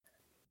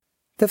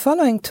The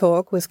following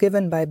talk was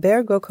given by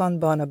Bear Gokan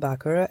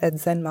Bonebakker at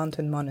Zen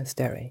Mountain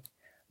Monastery.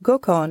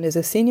 Gokan is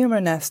a senior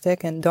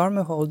monastic and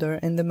Dharma holder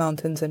in the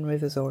Mountains and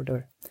Rivers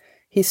Order.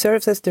 He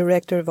serves as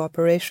Director of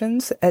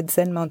Operations at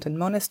Zen Mountain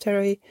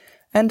Monastery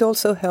and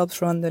also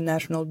helps run the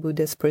National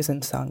Buddhist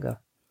Prison Sangha.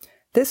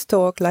 This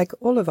talk, like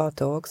all of our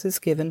talks, is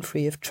given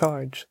free of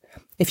charge.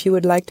 If you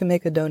would like to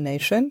make a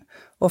donation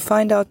or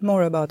find out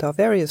more about our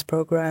various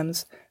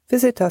programs,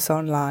 visit us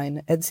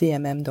online at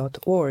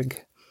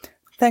zmm.org.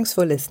 Thanks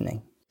for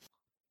listening.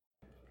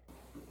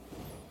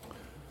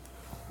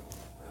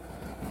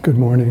 Good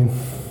morning.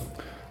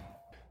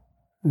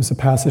 There's a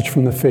passage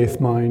from the Faith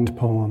Mind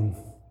poem.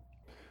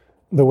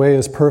 The way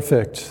is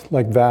perfect,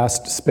 like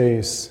vast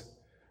space,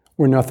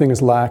 where nothing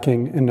is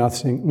lacking and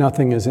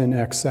nothing is in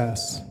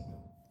excess.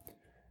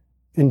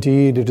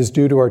 Indeed, it is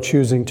due to our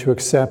choosing to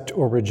accept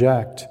or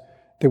reject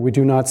that we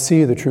do not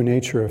see the true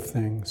nature of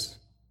things.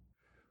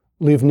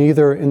 Live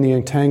neither in the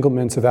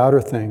entanglements of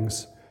outer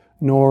things,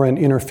 nor in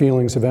inner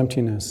feelings of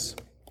emptiness.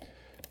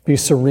 Be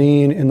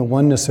serene in the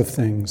oneness of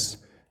things,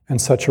 and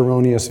such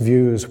erroneous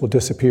views will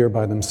disappear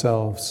by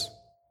themselves.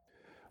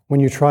 When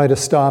you try to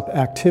stop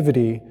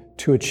activity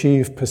to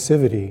achieve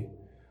passivity,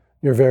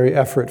 your very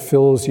effort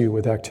fills you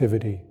with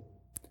activity.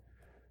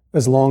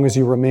 As long as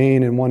you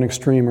remain in one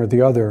extreme or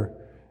the other,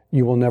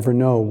 you will never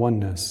know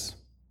oneness.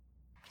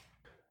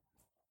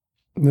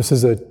 This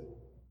is a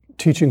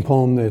teaching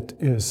poem that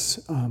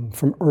is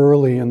from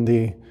early in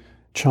the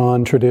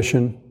Chan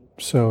tradition,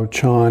 so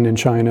Chan in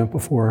China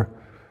before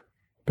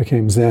it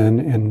became Zen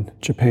in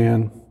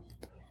Japan.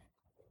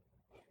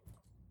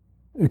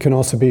 It can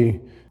also be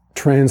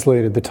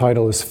translated, the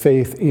title is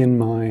Faith in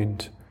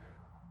Mind,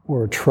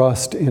 or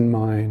Trust in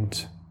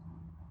Mind,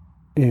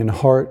 in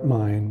Heart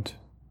Mind.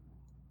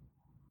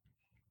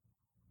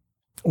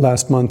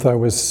 Last month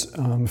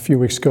a few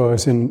weeks ago, I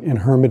was in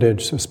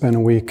Hermitage, so spent a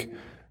week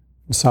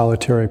in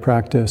solitary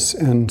practice,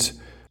 and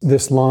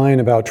this line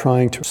about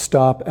trying to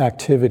stop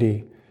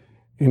activity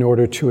in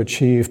order to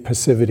achieve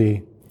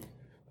passivity,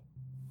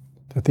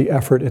 that the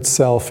effort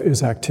itself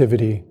is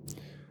activity,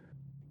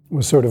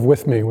 was sort of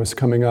with me, was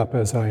coming up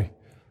as I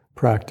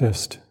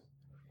practiced.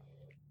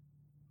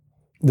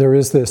 There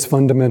is this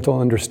fundamental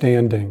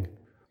understanding,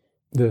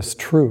 this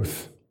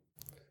truth,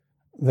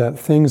 that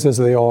things as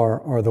they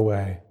are the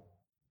way.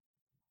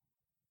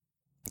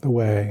 The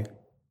way.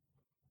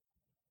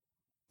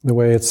 The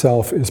way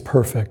itself is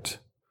perfect.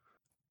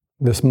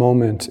 This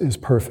moment is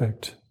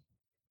perfect.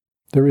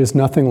 There is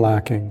nothing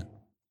lacking.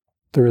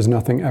 There is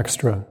nothing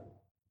extra.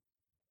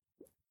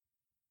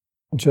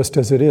 Just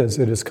as it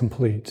is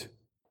complete.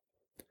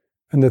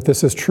 And that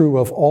this is true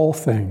of all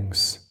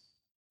things,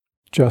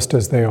 just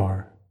as they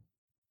are.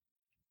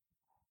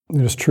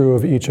 It is true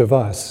of each of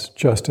us,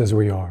 just as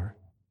we are.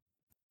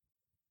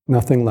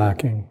 Nothing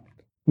lacking,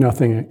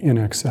 nothing in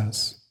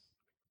excess.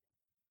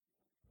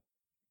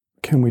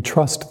 Can we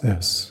trust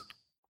this?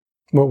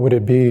 What would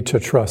it be to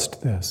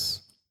trust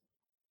this?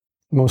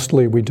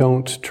 Mostly we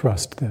don't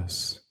trust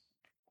this.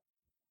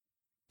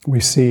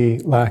 We see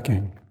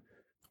lacking.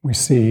 We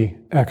see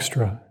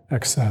extra,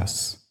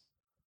 excess.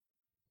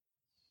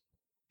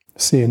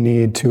 See a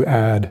need to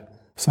add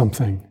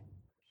something,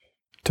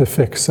 to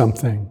fix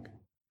something,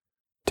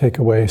 take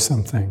away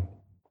something,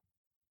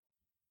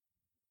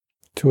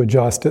 to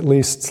adjust at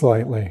least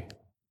slightly.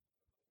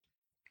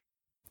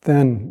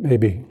 Then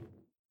maybe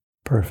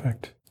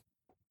perfect,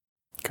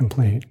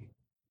 complete.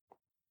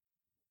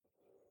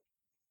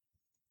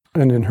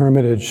 And in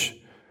Hermitage,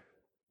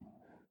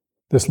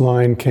 this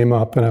line came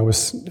up, and I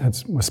was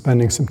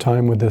spending some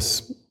time with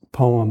this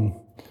poem.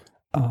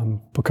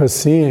 Because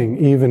seeing,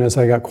 even as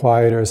I got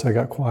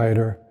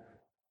quieter,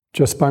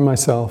 just by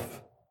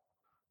myself,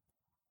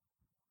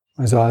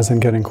 my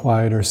zazen getting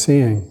quieter,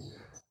 seeing,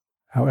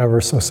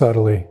 however so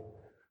subtly,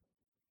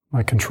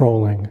 my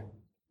controlling,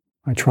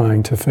 my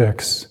trying to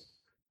fix,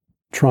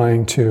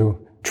 trying to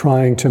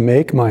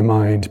make my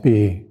mind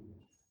be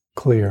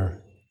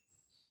clear.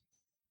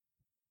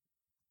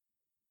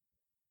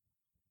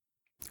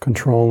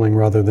 Controlling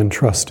rather than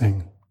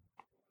trusting.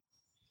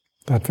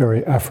 That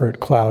very effort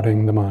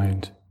clouding the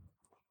mind.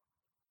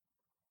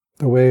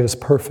 The way is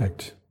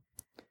perfect.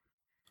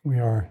 We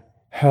are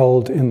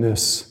held in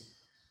this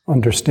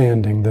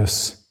understanding,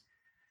 this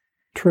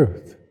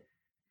truth.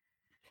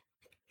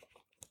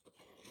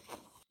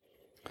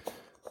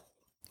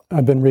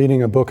 I've been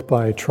reading a book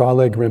by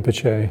Traleg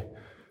Rinpoche, who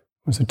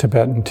was a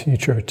Tibetan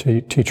teacher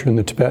in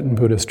the Tibetan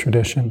Buddhist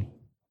tradition.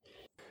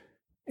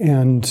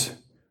 And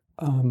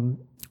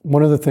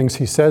one of the things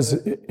he says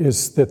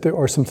is that there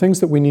are some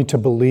things that we need to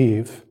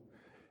believe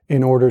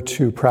in order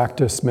to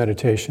practice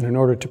meditation, in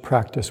order to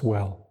practice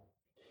well.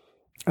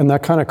 And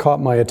that kind of caught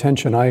my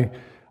attention.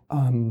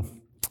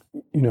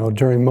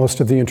 During most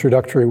of the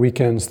introductory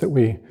weekends that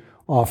we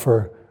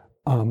offer,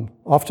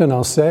 often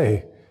I'll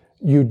say,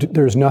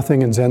 there's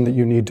nothing in Zen that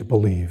you need to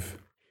believe.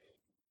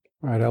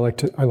 Right? I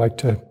like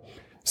to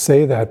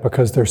say that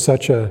because there's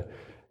such a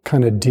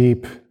kind of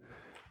deep,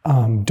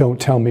 don't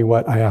tell me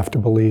what I have to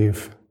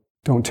believe.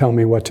 Don't tell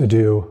me what to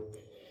do.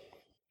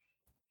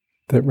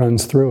 that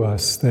runs through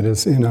us, that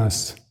is in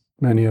us,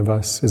 many of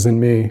us, is in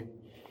me.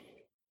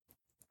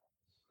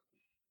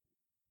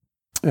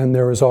 And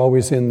there is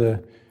always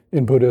in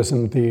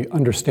Buddhism the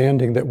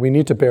understanding that we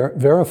need to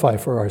verify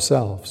for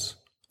ourselves.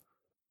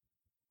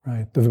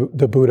 Right?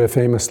 The Buddha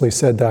famously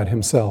said that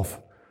himself,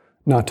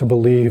 not to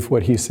believe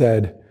what he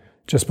said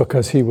just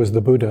because he was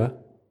the Buddha,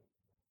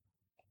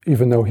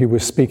 even though he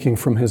was speaking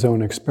from his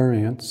own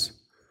experience,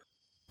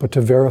 but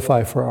to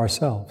verify for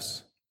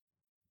ourselves.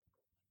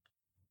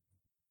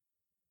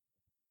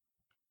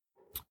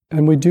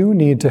 And we do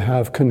need to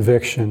have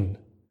conviction,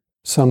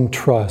 some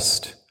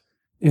trust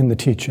in the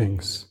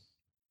teachings,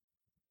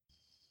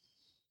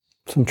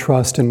 some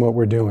trust in what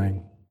we're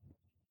doing.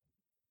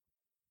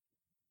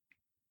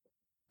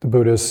 The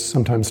Buddha is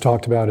sometimes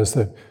talked about as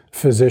the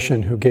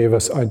physician who gave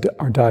us our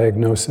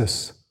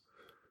diagnosis.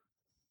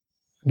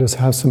 Just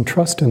have some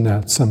trust in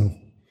that,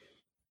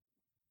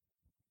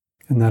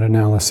 in that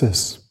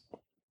analysis.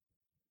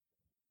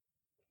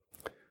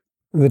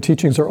 The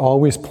teachings are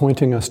always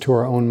pointing us to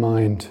our own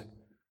mind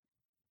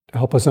to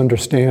help us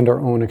understand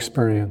our own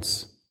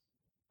experience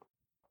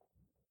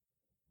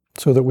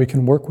so that we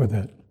can work with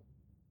it,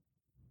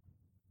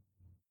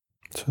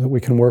 so that we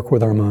can work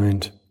with our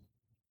mind.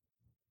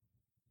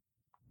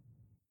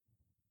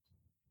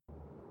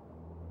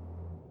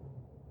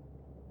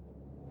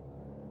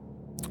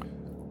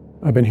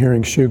 I've been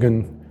hearing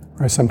Shugen,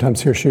 or I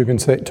sometimes hear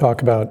Shugen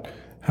talk about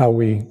how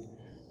we,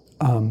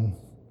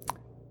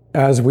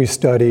 as we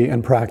study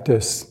and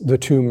practice, the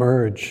two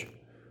merge.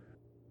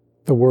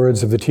 The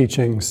words of the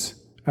teachings,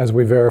 as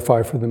we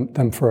verify for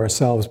them for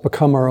ourselves,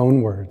 become our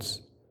own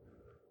words.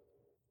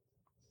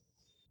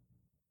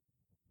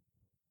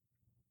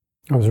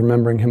 I was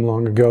remembering him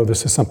long ago.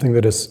 This is something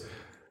that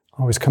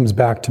always comes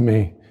back to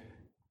me.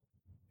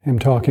 Him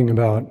talking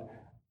about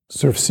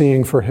sort of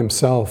seeing for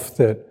himself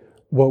that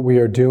what we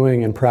are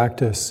doing in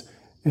practice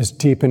is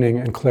deepening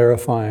and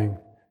clarifying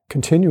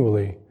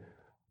continually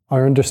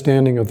our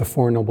understanding of the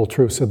Four Noble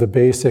Truths, of the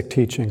basic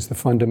teachings, the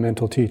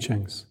fundamental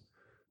teachings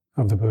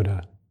of the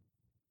Buddha.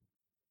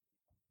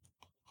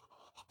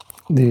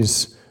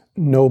 These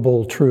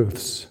noble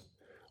truths,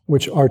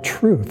 which are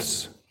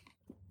truths,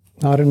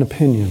 not an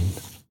opinion.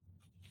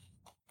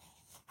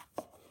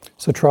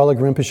 So Traleg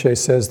Rinpoche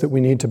says that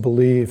we need to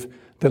believe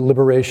that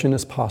liberation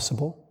is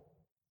possible,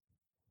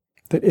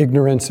 that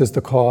ignorance is the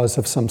cause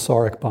of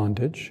samsaric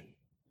bondage,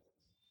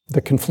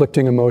 that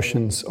conflicting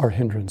emotions are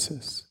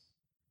hindrances.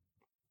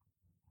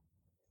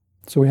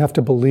 So we have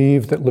to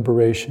believe that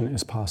liberation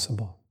is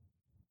possible.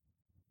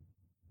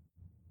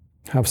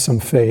 Have some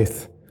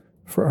faith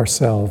for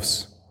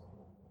ourselves.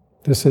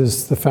 This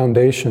is the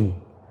foundation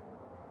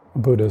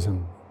of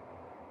Buddhism.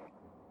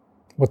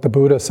 What the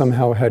Buddha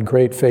somehow had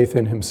great faith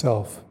in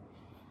himself.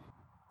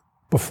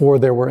 Before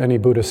there were any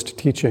Buddhist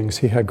teachings,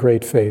 he had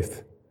great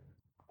faith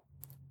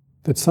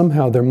that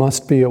somehow there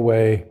must be a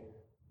way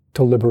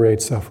to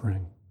liberate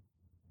suffering.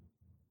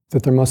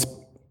 That there must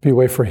be a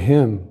way for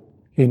him,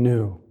 he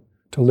knew,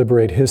 to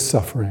liberate his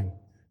suffering,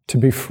 to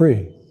be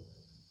free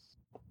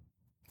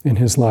in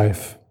his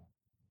life.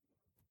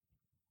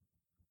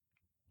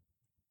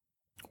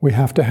 We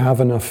have to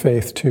have enough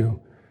faith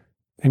to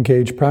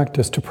engage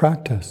practice, to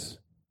practice.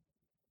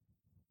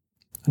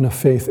 Enough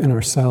faith in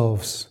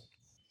ourselves.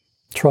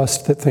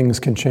 Trust that things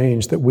can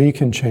change, that we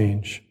can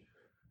change,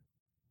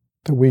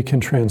 that we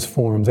can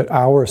transform, that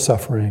our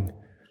suffering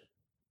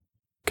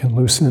can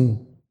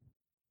loosen,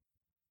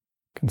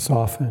 can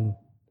soften,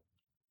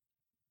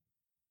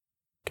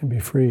 can be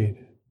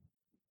freed.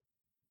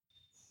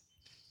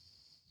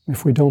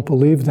 If we don't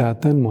believe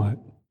that, then what?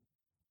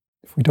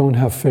 If we don't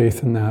have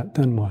faith in that,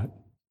 then what?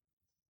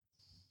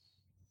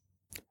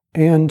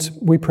 And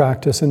we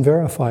practice and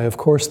verify. Of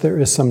course, there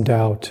is some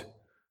doubt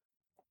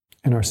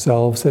in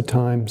ourselves at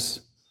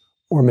times,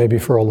 or maybe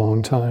for a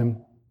long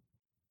time.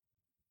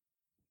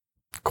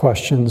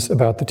 Questions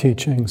about the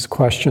teachings,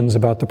 questions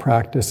about the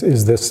practice.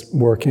 Is this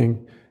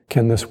working?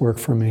 Can this work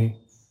for me?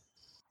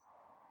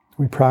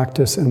 We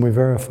practice and we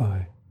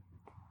verify.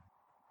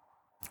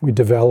 We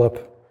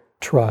develop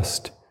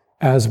trust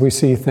as we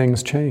see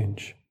things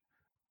change,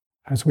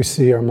 as we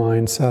see our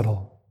mind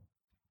settle,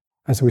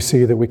 as we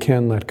see that we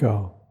can let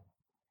go.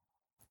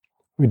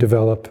 We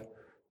develop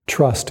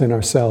trust in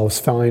ourselves,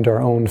 find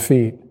our own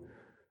feet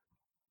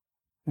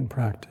in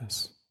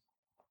practice.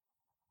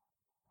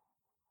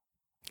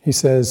 He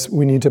says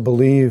we need to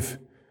believe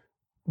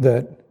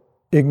that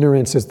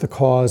ignorance is the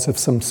cause of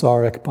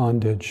samsaric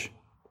bondage.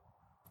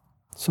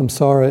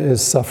 Samsara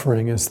is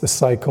suffering, is the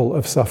cycle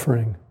of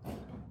suffering.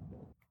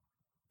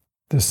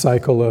 This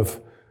cycle of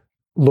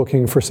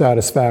looking for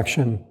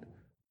satisfaction,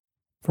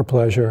 for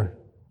pleasure,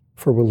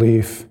 for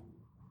relief,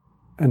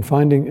 and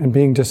finding and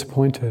being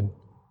disappointed.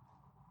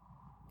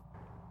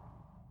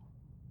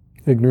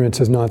 Ignorance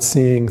is not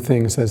seeing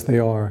things as they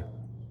are,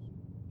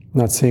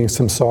 not seeing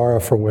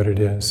samsara for what it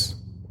is,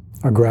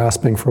 or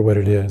grasping for what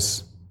it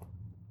is.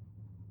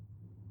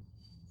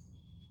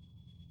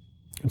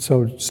 And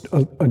so just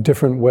a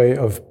different way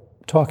of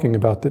talking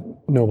about the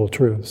noble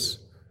truths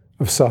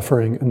of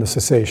suffering and the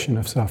cessation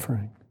of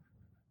suffering.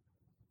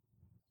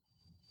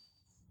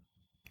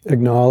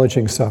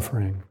 acknowledging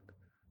suffering,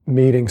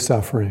 meeting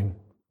suffering,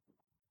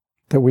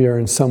 that we are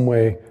in some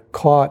way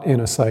caught in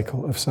a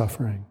cycle of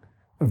suffering,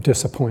 of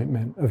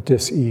disappointment, of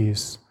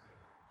dis-ease,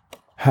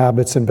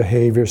 habits and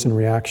behaviors and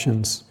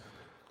reactions.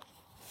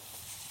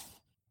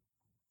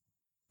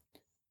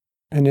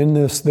 And in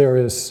this there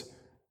is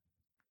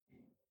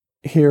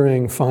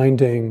hearing,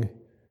 finding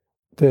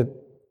that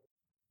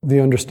the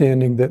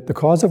understanding that the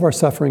cause of our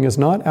suffering is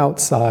not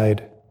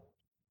outside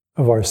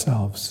of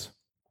ourselves.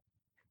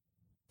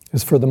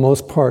 It's for the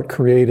most part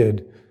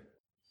created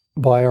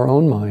by our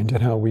own mind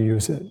and how we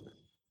use it.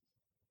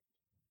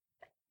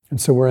 And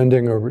so we're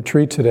ending a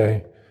retreat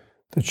today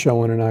that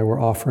Showan and I were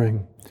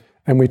offering.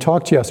 And we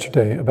talked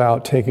yesterday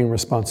about taking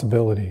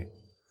responsibility.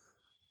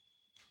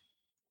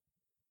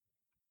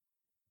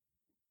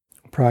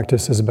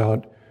 Practice is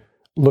about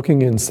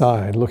looking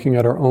inside, looking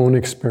at our own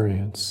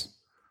experience,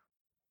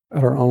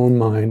 at our own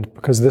mind,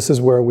 because this is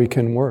where we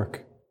can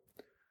work.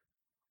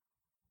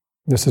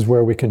 This is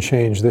where we can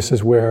change. This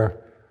is where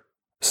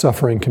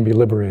suffering can be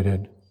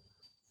liberated,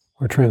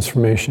 where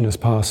transformation is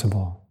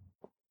possible.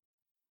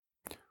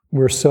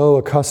 We're so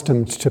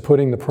accustomed to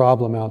putting the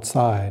problem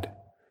outside,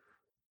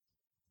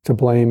 to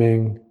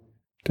blaming,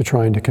 to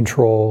trying to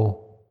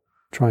control,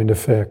 trying to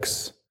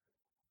fix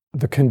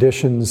the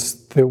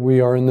conditions that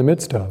we are in the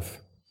midst of.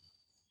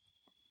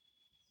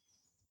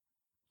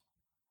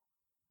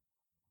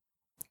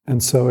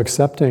 And so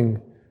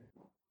accepting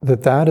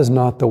that that is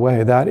not the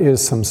way, that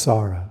is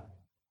samsara.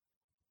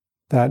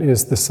 That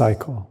is the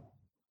cycle.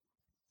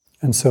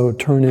 And so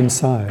turn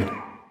inside,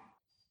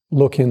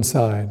 look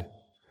inside,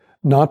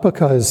 not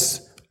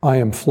because I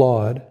am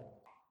flawed,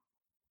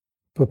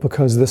 but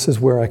because this is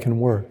where I can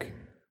work.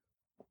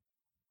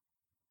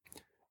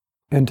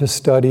 And to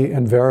study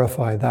and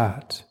verify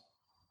that.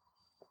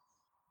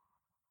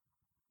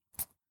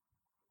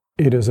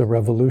 It is a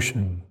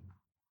revolution.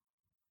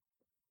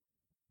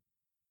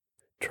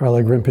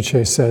 Traleg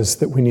Rinpoche says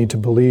that we need to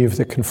believe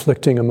that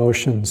conflicting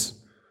emotions,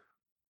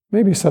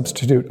 maybe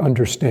substitute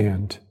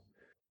understand,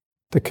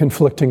 that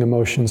conflicting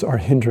emotions are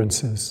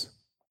hindrances.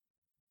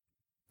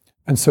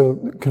 And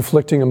so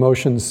conflicting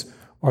emotions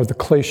are the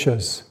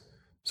kleshas,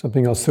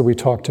 something else that we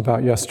talked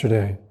about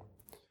yesterday.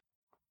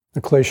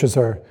 The kleshas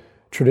are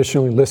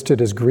traditionally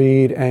listed as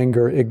greed,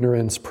 anger,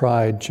 ignorance,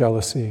 pride,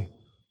 jealousy.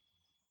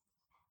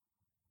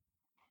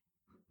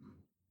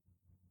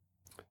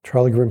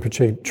 Traleg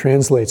Rinpoche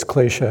translates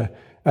klesha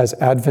as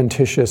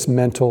adventitious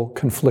mental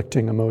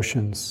conflicting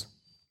emotions.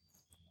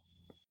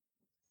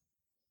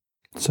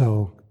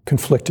 So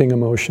conflicting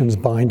emotions,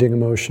 binding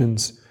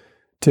emotions,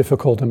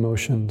 difficult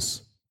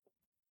emotions.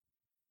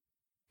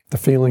 The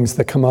feelings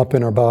that come up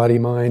in our body,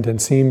 mind,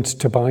 and seem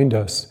to bind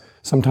us,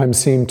 sometimes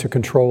seem to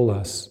control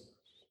us.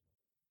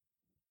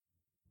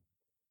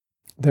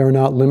 They're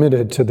not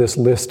limited to this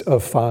list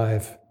of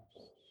 5.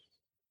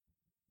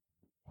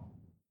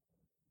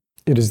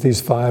 It is these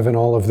 5 and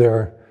all of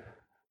their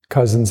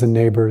cousins and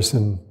neighbors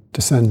and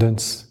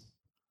descendants,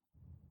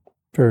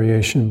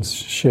 variations,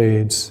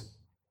 shades.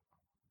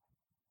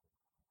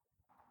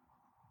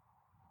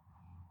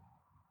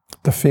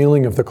 The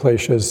feeling of the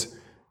kleshas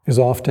is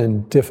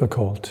often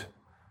difficult.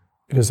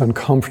 It is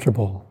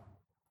uncomfortable.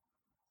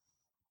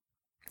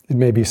 It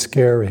may be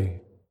scary.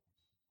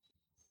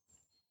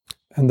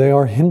 And they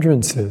are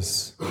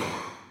hindrances.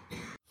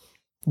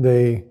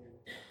 They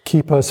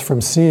keep us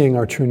from seeing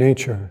our true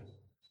nature,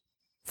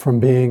 from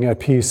being at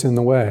peace in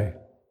the way.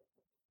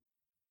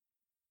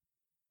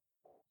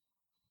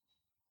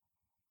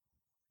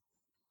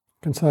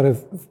 You can sort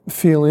of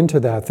feel into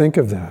that, think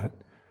of that,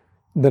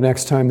 the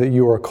next time that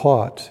you are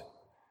caught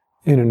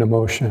in an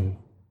emotion,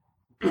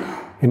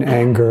 in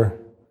anger,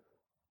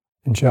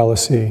 in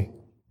jealousy,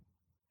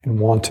 in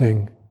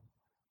wanting,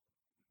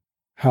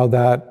 how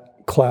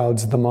that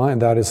clouds the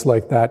mind. That is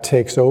like that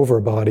takes over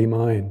body,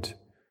 mind.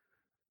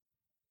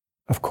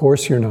 Of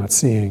course you're not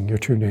seeing your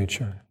true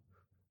nature.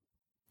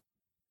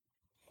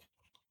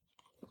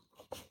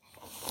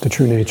 The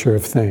true nature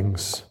of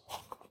things.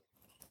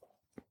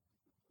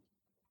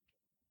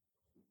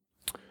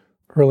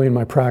 Early in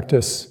my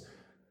practice,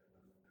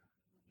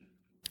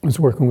 I was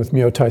working with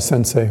Myotai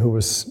Sensei, who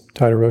was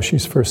Taita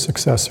Roshi's first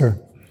successor,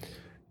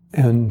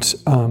 and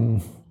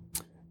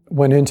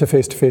went into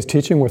face-to-face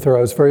teaching with her.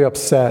 I was very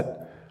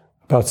upset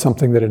about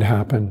something that had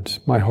happened.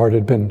 My heart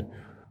had been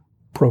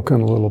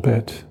broken a little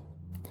bit.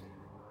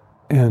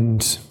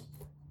 And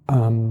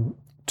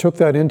took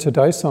that into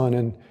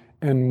Daishan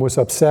and was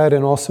upset,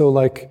 and also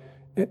like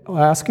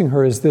asking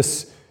her, is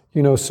this,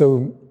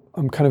 so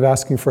I'm kind of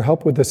asking for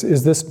help with this,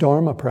 is this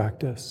Dharma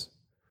practice?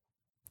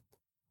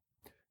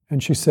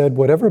 And she said,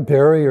 whatever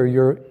barrier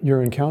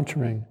you're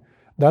encountering,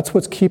 that's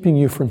what's keeping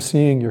you from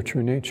seeing your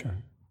true nature.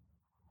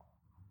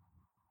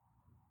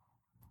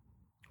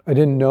 I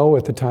didn't know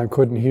at the time,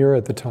 couldn't hear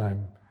at the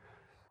time,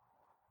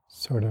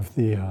 sort of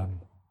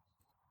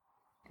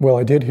well,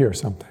 I did hear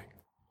something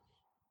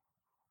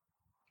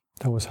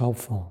that was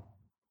helpful.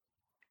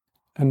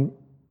 And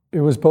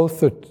it was both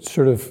the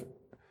sort of,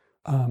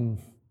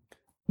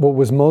 what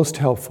was most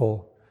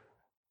helpful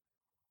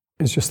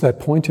is just that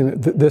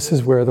pointing that this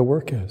is where the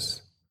work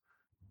is.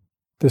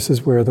 This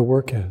is where the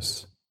work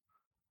is.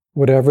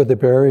 Whatever the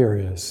barrier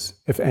is,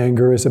 if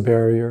anger is a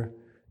barrier,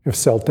 if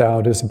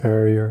self-doubt is a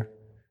barrier,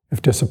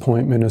 if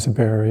disappointment is a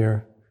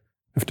barrier,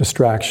 if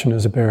distraction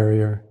is a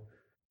barrier,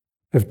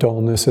 if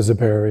dullness is a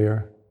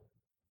barrier,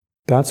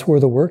 that's where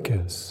the work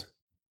is.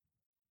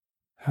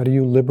 How do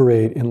you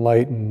liberate,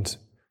 enlightened,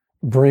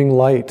 bring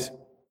light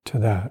to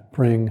that,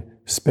 bring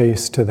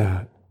space to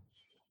that?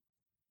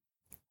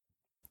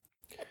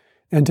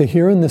 And to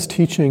hear in this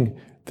teaching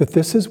that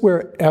this is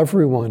where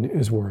everyone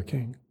is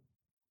working.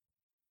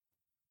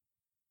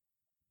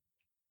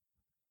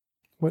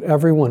 What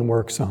everyone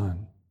works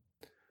on.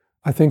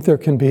 I think there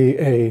can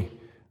be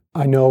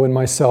I know in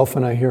myself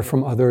and I hear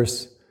from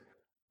others,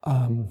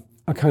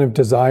 a kind of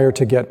desire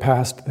to get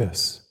past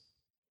this.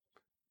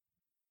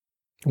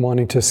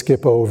 Wanting to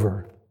skip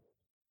over,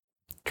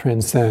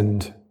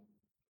 transcend,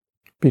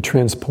 be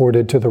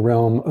transported to the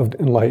realm of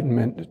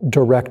enlightenment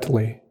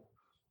directly,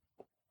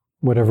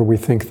 whatever we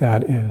think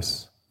that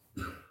is.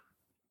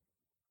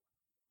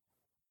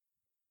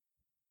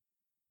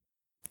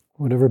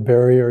 Whatever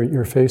barrier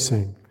you're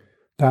facing,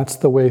 that's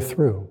the way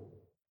through.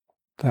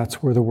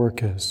 That's where the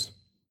work is.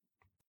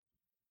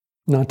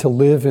 Not to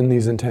live in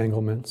these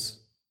entanglements,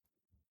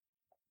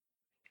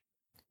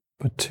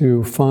 but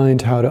to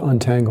find how to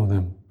untangle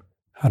them,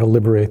 how to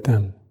liberate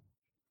them.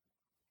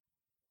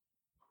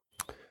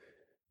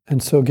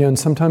 And so again,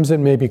 sometimes it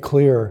may be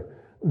clear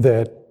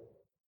that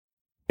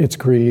it's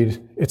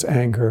greed, it's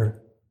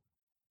anger,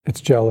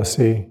 it's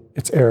jealousy,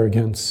 it's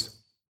arrogance.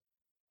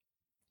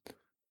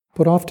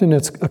 But often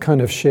it's a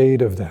kind of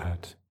shade of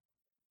that.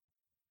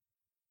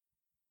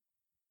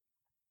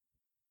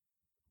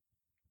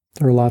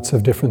 There are lots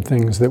of different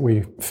things that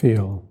we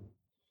feel.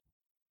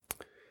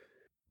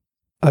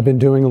 I've been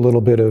doing a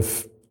little bit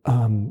of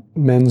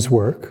men's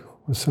work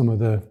with some of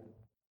the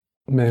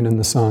men in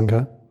the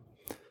Sangha,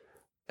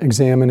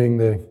 examining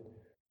the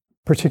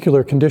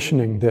particular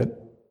conditioning that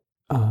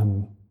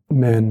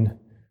men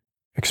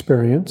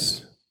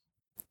experience,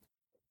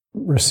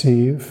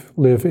 receive,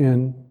 live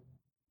in.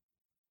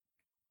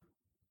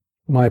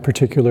 My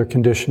particular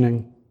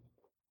conditioning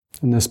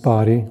in this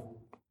body,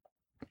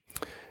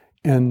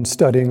 and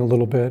studying a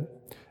little bit.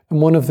 And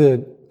one of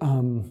the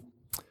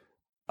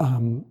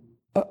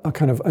a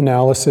kind of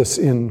analysis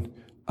in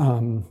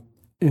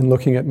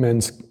looking at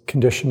men's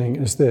conditioning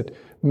is that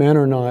men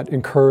are not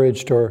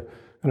encouraged or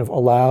kind of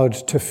allowed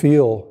to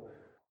feel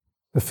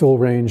the full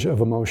range of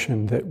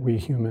emotion that we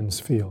humans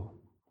feel.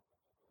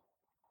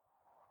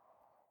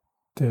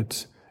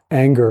 That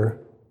anger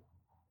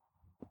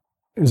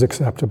is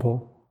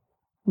acceptable,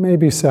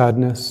 maybe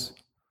sadness,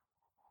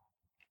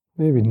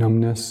 maybe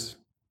numbness,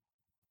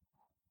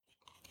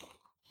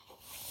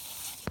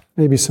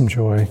 maybe some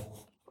joy.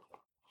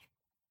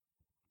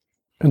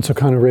 And so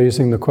kind of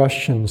raising the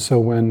question, so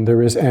when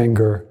there is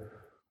anger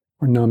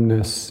or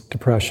numbness,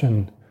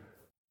 depression,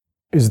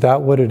 is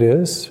that what it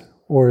is?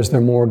 Or is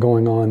there more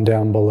going on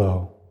down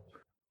below?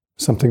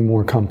 Something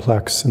more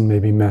complex and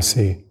maybe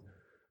messy?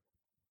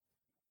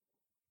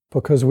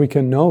 Because we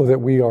can know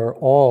that we are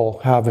all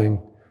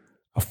having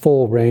a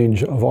full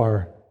range of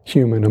our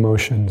human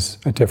emotions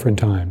at different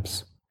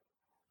times.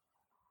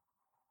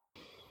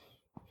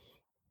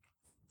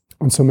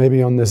 And so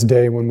maybe on this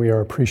day when we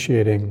are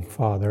appreciating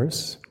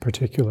fathers in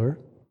particular,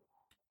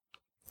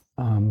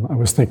 I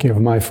was thinking of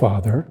my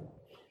father.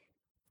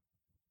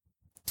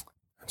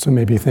 So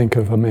maybe think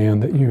of a man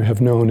that you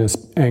have known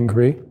as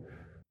angry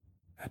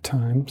at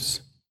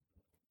times.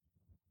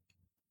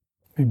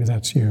 Maybe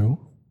that's you.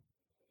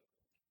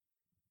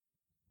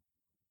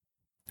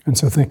 And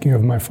so thinking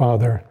of my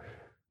father,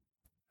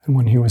 and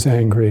when he was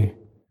angry,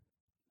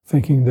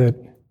 thinking that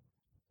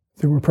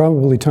there were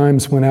probably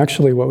times when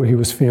actually what he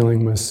was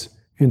feeling was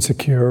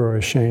insecure or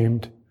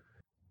ashamed,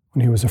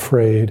 when he was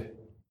afraid.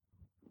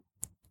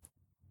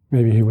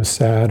 Maybe he was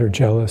sad or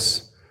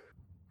jealous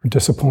or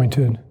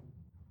disappointed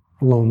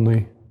or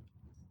lonely.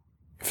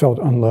 He felt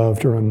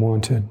unloved or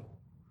unwanted.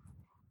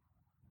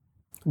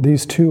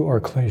 These too are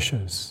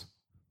kleshas,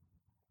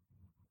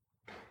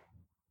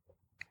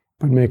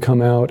 but may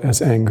come out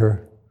as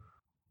anger,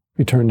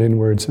 be turned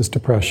inwards as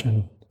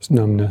depression, as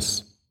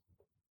numbness.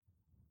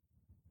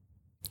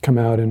 Come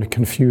out in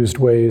confused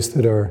ways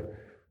that are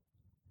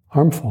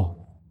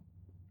harmful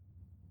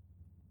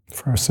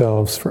for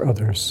ourselves, for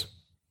others.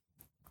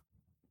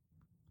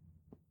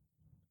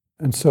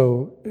 And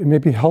so it may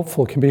be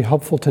helpful, can be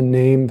helpful to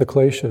name the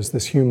kleshas,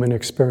 this human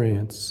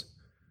experience,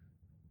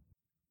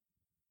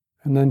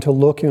 and then to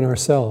look in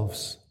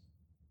ourselves,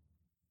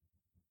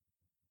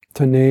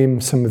 to name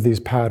some of these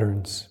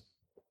patterns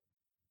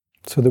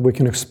so that we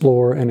can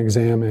explore and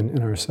examine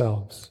in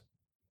ourselves.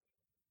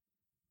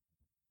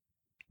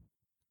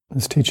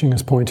 This teaching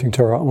is pointing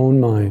to our own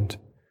mind,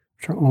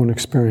 to our own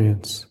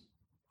experience.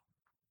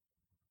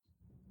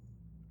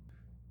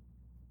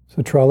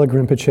 So Traleg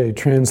Rinpoche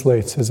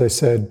translates, as I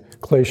said,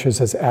 kleshas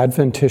as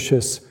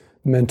adventitious,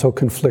 mental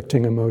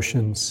conflicting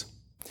emotions.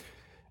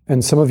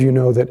 And some of you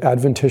know that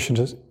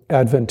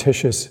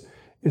adventitious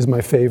is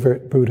my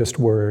favorite Buddhist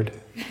word.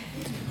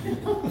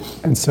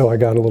 And so I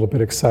got a little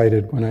bit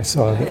excited when I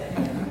saw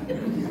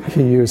that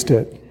he used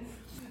it.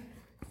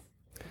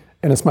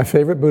 And it's my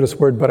favorite Buddhist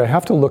word, but I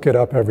have to look it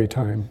up every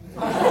time.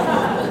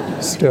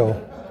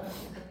 Still.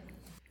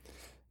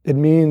 It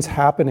means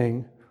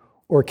happening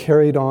or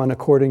carried on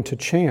according to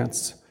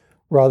chance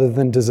rather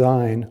than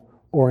design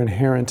or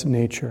inherent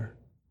nature.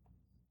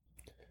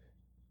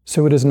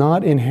 So it is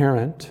not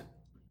inherent,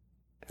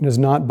 it is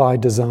not by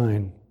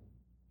design.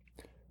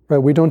 Right?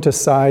 We don't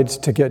decide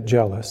to get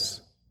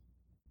jealous.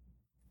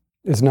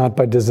 It's not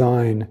by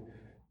design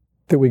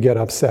that we get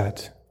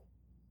upset,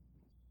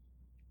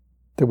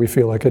 that we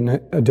feel like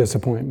a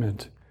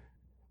disappointment.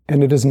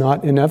 And it is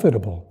not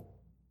inevitable.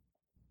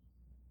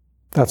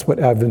 That's what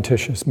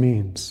adventitious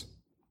means.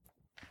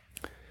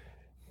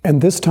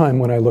 And this time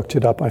when I looked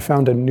it up, I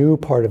found a new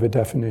part of a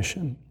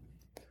definition.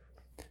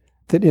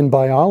 That in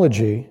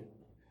biology,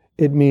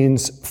 it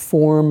means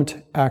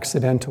formed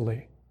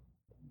accidentally.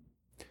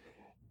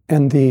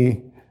 And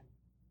the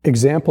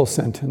example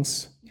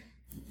sentence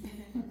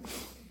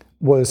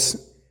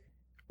was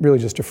really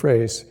just a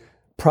phrase,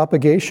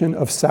 propagation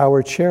of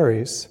sour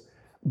cherries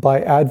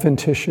by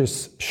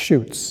adventitious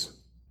shoots.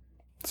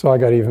 So I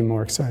got even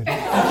more excited.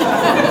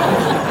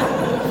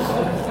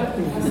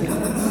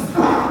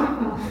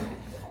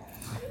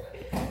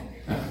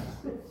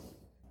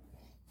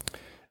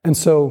 And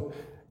so,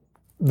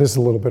 this is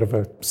a little bit of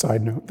a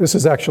side note. This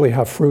is actually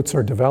how fruits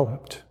are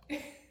developed.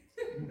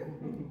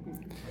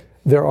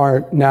 There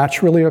are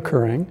naturally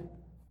occurring,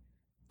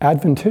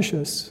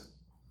 adventitious,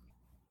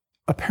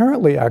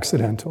 apparently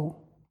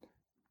accidental,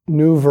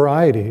 new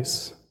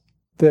varieties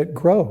that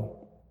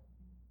grow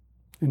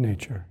in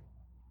nature.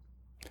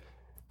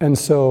 And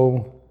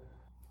so,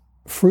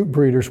 fruit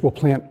breeders will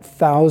plant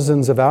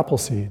thousands of apple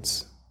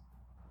seeds,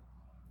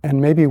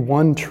 and maybe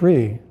one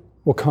tree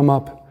will come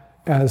up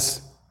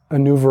as a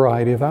new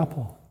variety of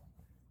apple.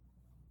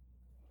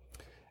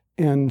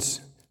 And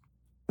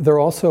there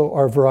also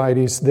are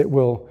varieties that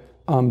will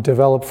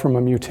develop from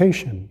a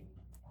mutation.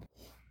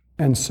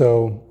 And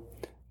so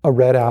a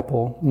red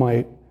apple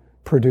might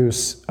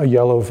produce a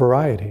yellow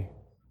variety,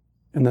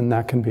 and then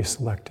that can be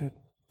selected.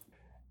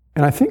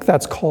 And I think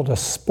that's called a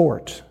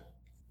sport.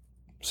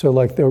 So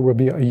like there will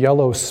be a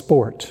yellow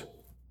sport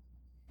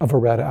of a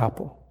red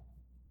apple.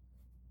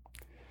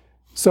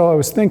 So I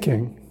was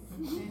thinking,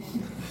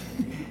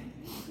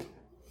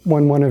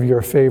 when one of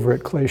your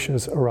favorite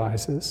kleshas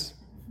arises,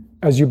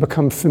 as you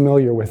become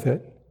familiar with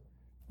it,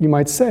 you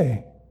might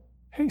say,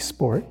 "Hey,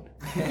 sport."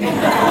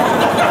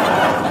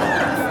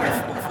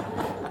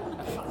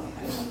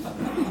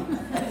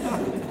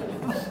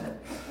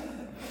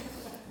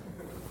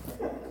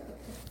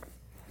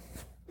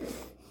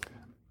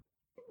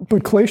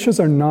 But kleshas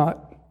are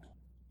not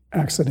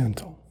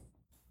accidental.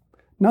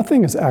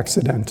 Nothing is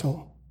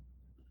accidental.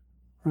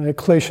 Right?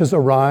 Kleshas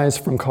arise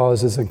from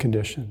causes and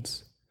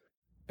conditions.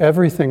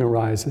 Everything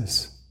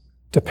arises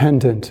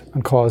dependent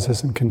on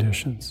causes and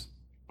conditions.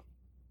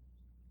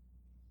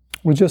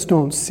 We just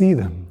don't see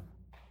them.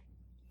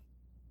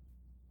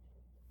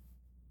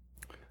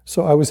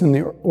 So I was in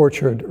the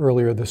orchard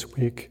earlier this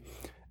week,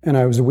 and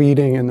I was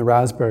weeding in the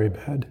raspberry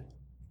bed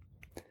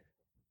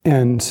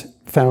and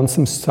found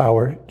some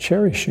sour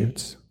cherry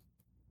shoots.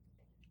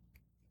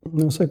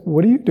 And I was like,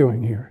 "What are you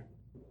doing here?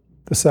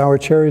 The sour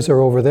cherries are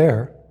over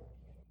there.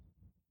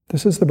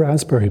 This is the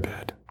raspberry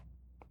bed."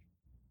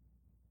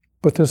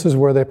 But this is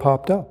where they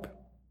popped up.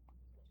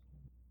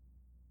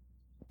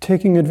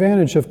 Taking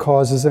advantage of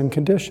causes and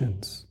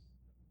conditions.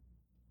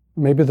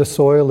 Maybe the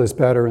soil is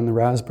better in the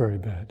raspberry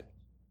bed,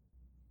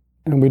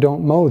 and we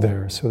don't mow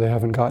there, so they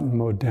haven't gotten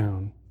mowed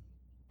down.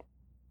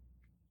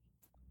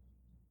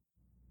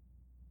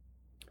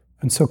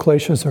 And so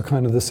kleshas are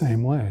kind of the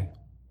same way.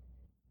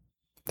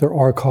 There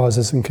are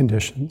causes and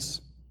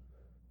conditions.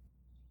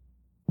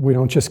 We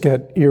don't just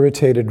get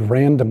irritated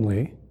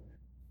randomly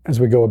as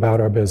we go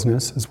about our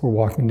business, as we're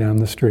walking down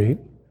the street,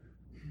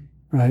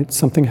 right?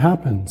 Something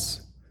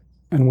happens,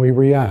 and we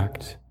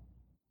react.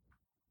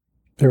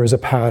 There is a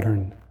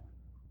pattern.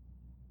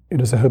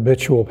 It is a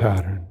habitual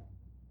pattern.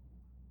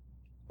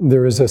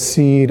 There is a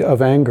seed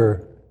of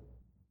anger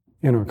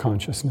in our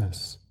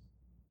consciousness.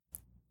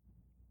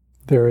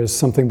 There is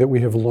something that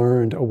we have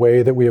learned, a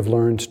way that we have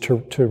learned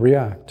to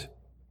react.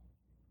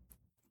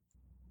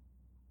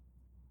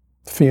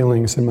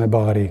 Feelings in my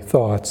body,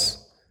 thoughts,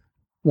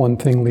 one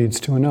thing leads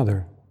to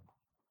another.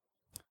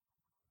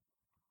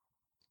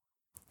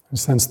 In a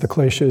sense, the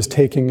klesha is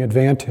taking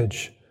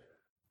advantage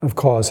of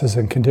causes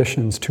and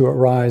conditions to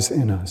arise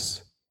in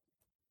us.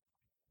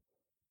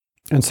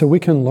 And so we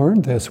can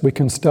learn this, we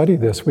can study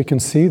this, we can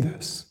see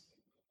this,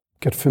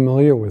 get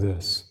familiar with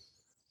this,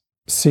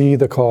 see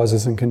the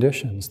causes and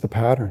conditions, the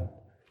pattern,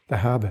 the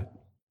habit.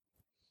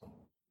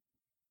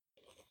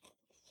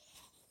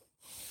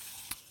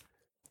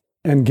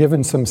 And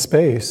given some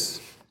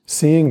space,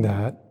 seeing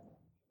that,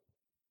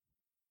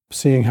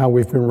 seeing how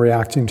we've been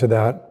reacting to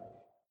that,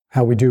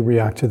 how we do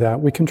react to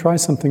that, we can try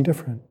something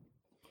different.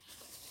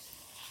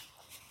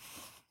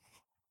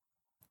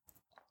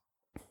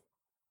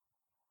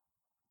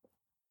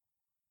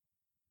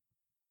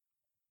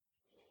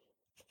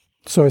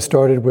 So I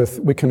started with,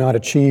 we cannot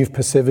achieve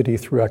passivity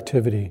through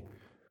activity.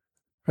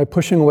 Right?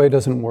 Pushing away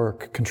doesn't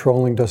work.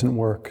 Controlling doesn't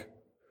work.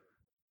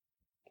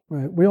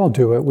 Right? We all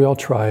do it. We all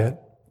try it.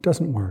 It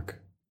doesn't work.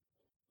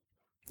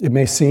 It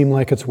may seem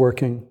like it's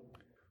working,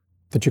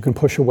 that you can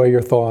push away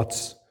your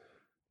thoughts,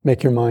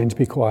 make your mind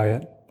be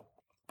quiet.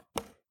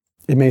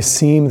 It may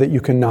seem that you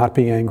can not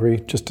be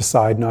angry, just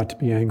decide not to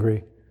be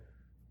angry.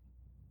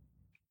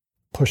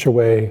 Push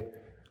away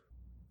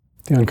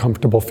the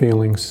uncomfortable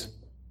feelings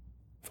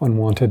of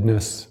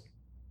unwantedness,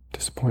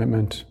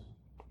 disappointment.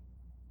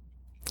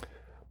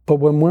 But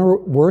when we're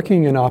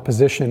working in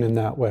opposition in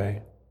that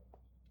way,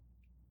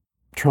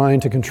 trying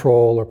to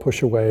control or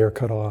push away or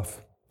cut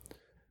off,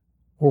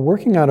 we're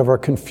working out of our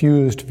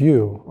confused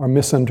view, our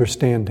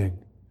misunderstanding.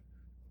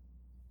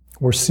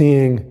 We're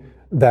seeing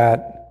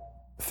that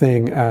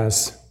thing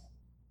as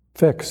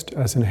fixed,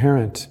 as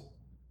inherent,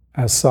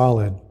 as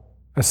solid,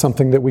 as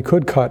something that we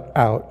could cut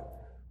out,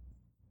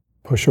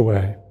 push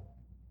away,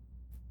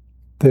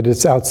 that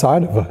it's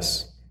outside of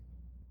us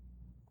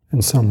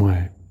in some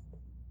way.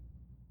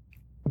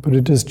 But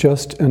it is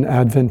just an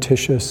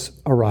adventitious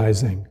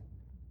arising,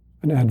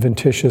 an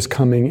adventitious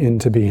coming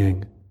into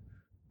being,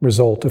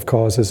 result of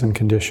causes and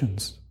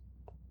conditions.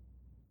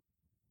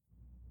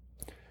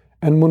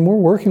 And when we're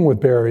working with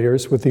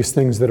barriers, with these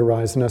things that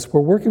arise in us, we're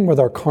working with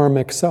our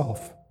karmic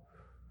self,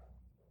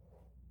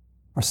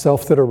 our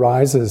self that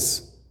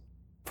arises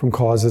from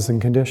causes and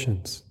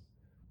conditions.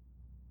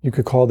 You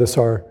could call this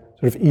our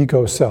sort of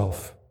ego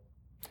self.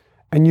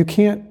 And you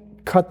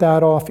can't cut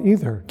that off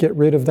either, get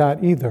rid of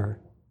that either.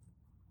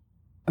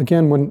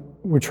 Again, when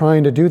we're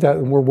trying to do that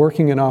and we're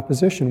working in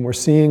opposition, we're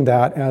seeing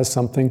that as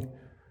something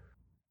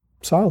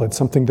solid,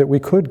 something that we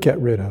could get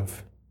rid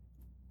of.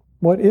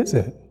 What is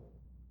it?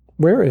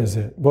 Where is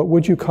it? What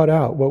would you cut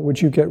out? What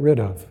would you get rid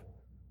of?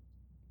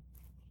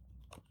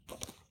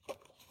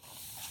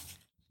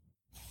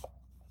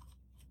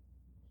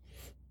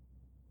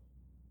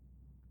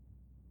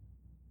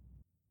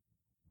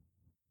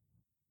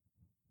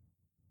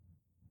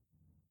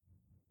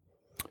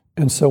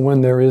 And so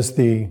when there is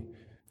the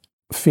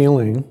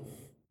feeling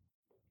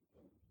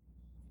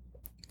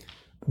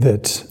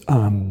that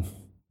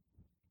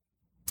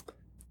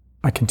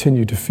I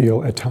continue to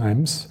feel at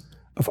times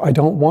of, I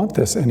don't want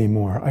this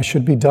anymore. I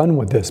should be done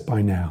with this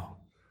by now.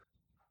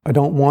 I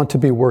don't want to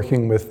be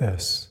working with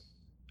this.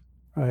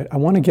 Right? I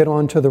want to get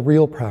on to the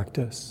real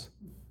practice,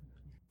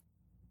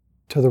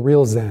 to the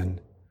real Zen.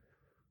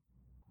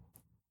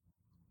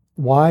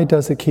 Why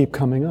does it keep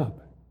coming up?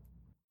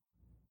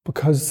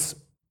 Because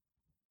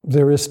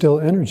there is still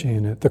energy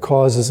in it. The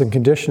causes and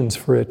conditions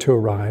for it to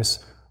arise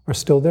are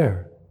still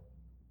there.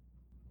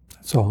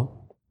 That's all.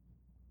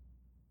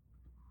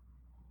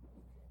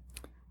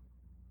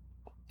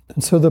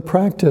 And so the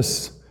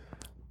practice,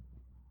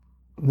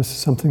 and this is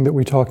something that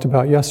we talked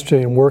about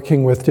yesterday in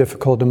working with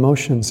difficult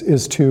emotions,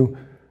 is to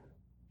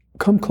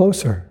come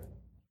closer.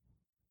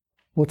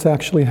 What's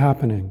actually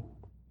happening?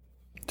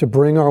 To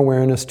bring our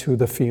awareness to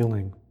the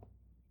feeling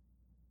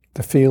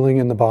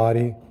in the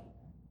body,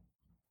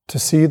 to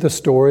see the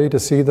story, to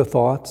see the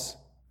thoughts,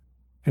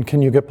 and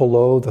can you get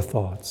below the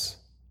thoughts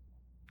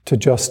to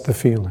just the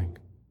feeling?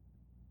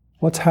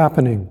 What's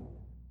happening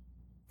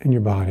in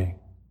your body?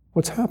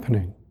 What's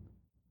happening?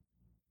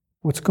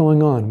 What's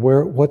going on?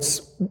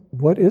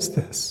 What is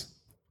this?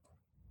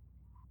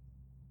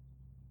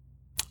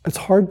 It's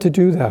hard to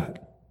do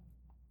that.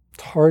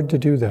 It's hard to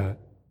do that.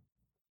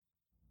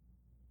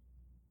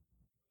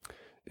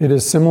 It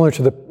is similar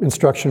to the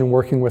instruction in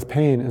working with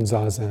pain in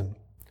Zazen.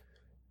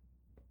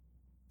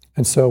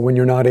 And so when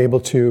you're not able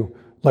to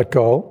let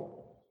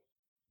go,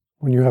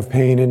 when you have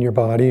pain in your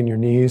body, in your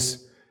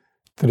knees,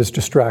 that is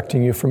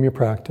distracting you from your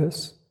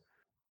practice,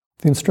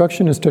 the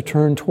instruction is to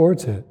turn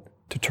towards it,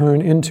 to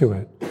turn into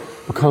it,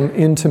 become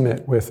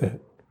intimate with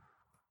it,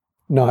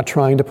 not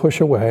trying to push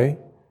away,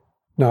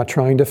 not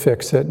trying to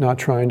fix it, not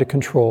trying to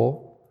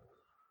control,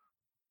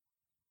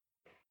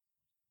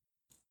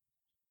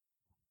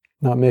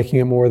 not making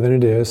it more than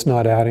it is,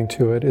 not adding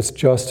to it. It's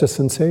just a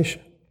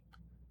sensation.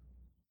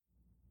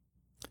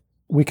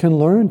 We can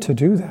learn to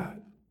do that,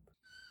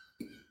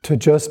 to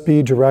just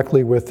be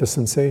directly with the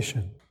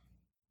sensation.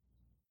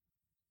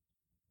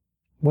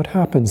 What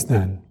happens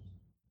then?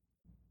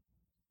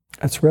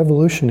 It's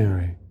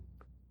revolutionary.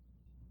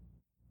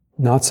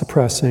 Not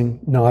suppressing,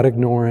 not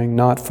ignoring,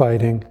 not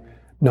fighting,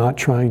 not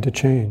trying to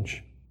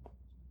change.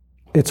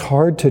 It's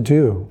hard to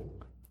do,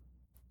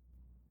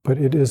 but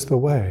it is the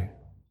way.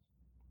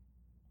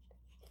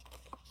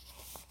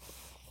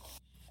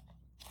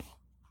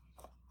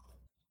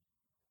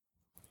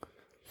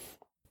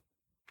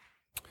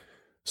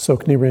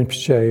 Sokni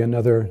Rinpoche,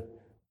 another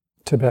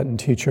Tibetan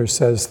teacher,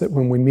 says that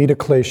when we meet a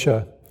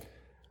klesha,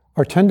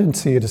 our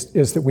tendency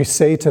is that we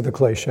say to the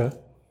klesha,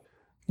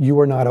 "You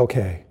are not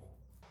okay.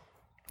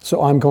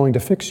 So I'm going to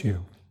fix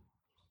you.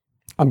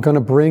 I'm going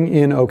to bring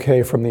in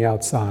okay from the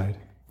outside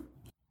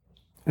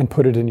and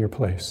put it in your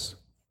place."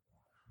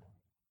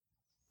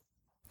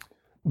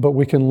 But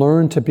we can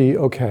learn to be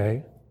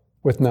okay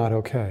with not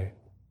okay.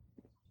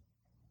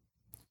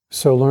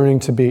 So learning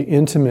to be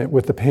intimate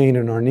with the pain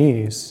in our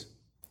knees,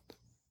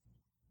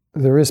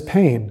 there is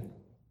pain,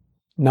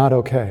 not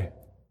okay.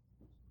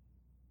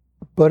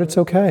 But it's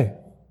okay.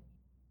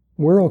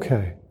 We're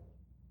okay.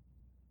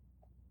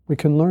 We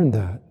can learn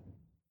that.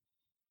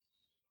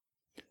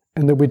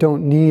 And that we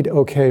don't need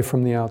okay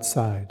from the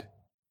outside.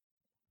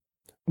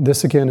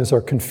 This again is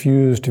our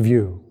confused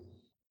view,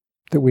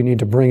 that we need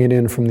to bring it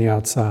in from the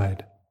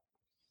outside.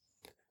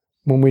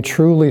 When we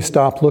truly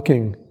stop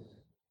looking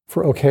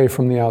for okay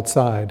from the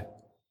outside,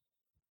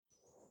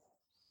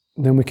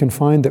 then we can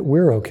find that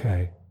we're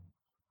okay,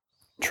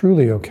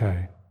 truly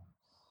okay,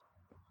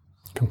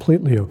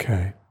 completely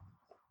okay.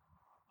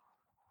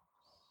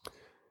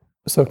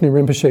 Sokni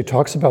Rinpoche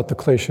talks about the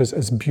kleshas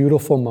as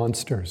beautiful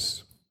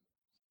monsters.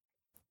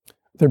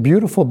 They're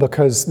beautiful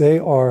because they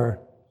are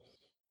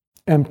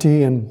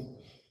empty and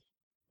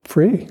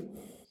free,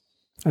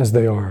 as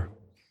they are,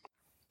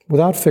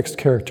 without fixed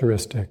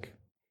characteristic,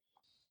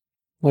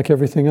 like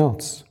everything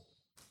else.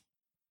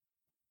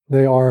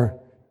 They are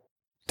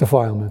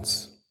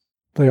defilements.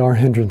 They are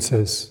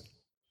hindrances,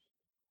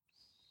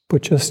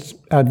 but just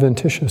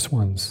adventitious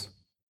ones.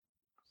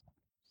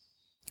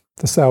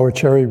 The sour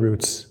cherry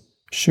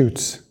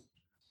shoots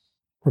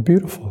were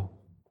beautiful.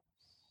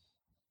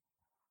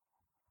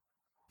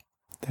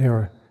 They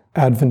are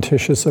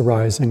adventitious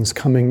arisings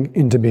coming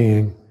into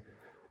being,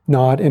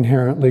 not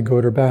inherently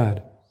good or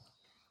bad.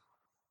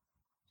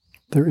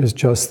 There is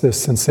just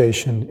this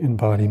sensation in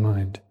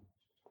body-mind.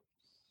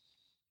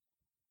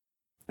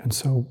 And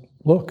so,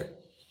 look.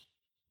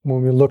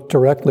 When we look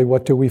directly,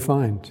 what do we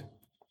find?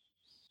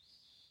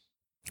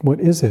 What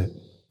is it?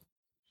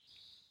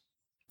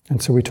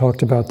 And so we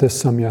talked about this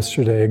some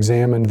yesterday,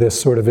 examined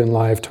this sort of in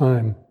live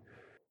time.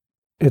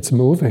 It's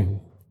moving.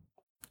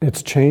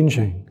 It's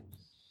changing,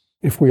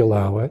 if we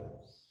allow it.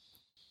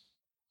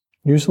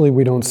 Usually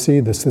we don't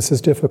see this. This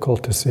is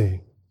difficult to see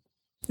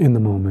in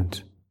the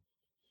moment.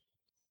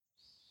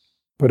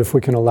 But if we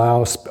can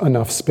allow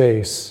enough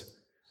space,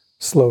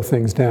 slow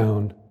things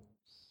down,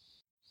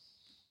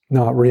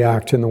 not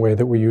react in the way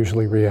that we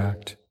usually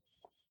react.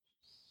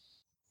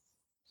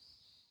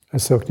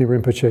 As Sokni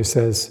Rinpoche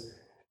says,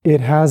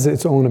 it has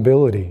its own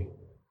ability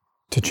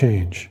to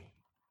change.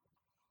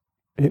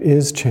 It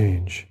is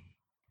change.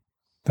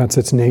 That's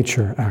its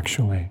nature,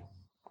 actually.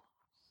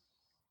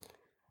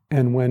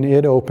 And when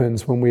it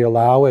opens, when we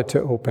allow it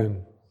to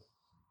open,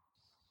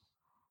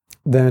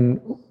 then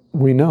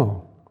we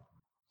know.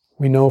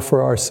 We know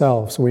for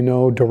ourselves. We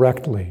know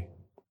directly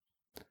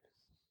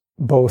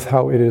both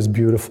how it is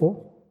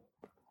beautiful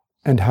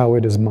and how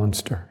it is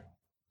monster.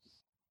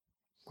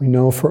 We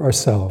know for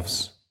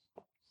ourselves.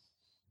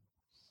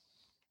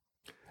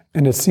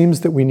 And it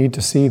seems that we need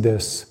to see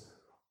this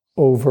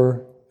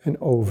over and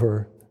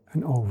over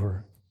and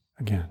over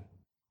again.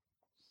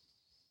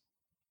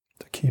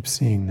 To keep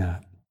seeing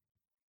that.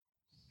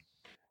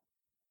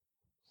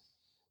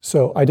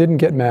 So I didn't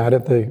get mad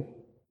at the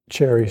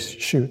cherry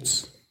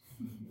shoots.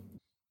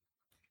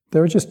 They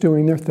were just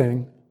doing their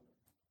thing,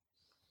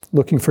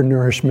 looking for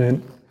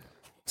nourishment,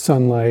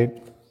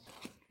 sunlight,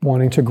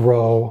 wanting to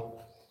grow.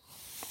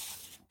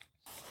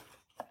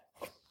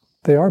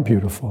 They are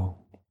beautiful.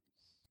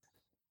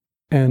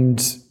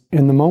 And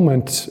in the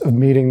moment of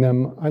meeting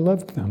them, I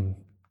loved them.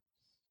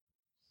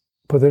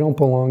 But they don't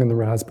belong in the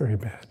raspberry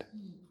bed.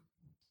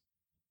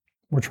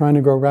 We're trying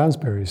to grow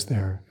raspberries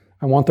there.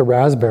 I want the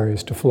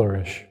raspberries to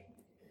flourish.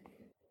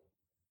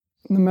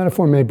 The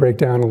metaphor may break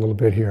down a little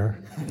bit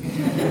here.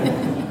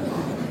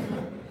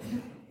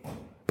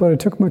 But I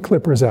took my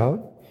clippers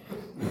out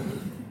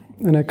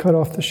and I cut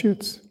off the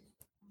shoots.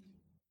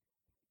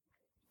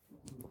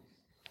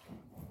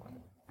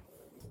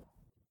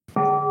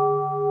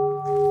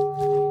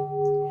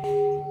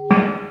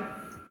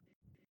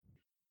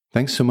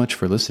 Thanks so much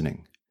for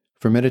listening.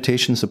 For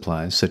meditation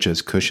supplies such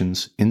as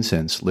cushions,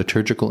 incense,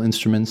 liturgical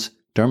instruments,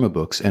 Dharma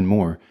books, and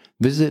more,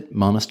 visit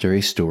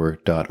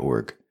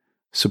monasterystore.org.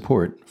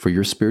 Support for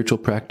your spiritual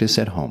practice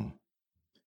at home.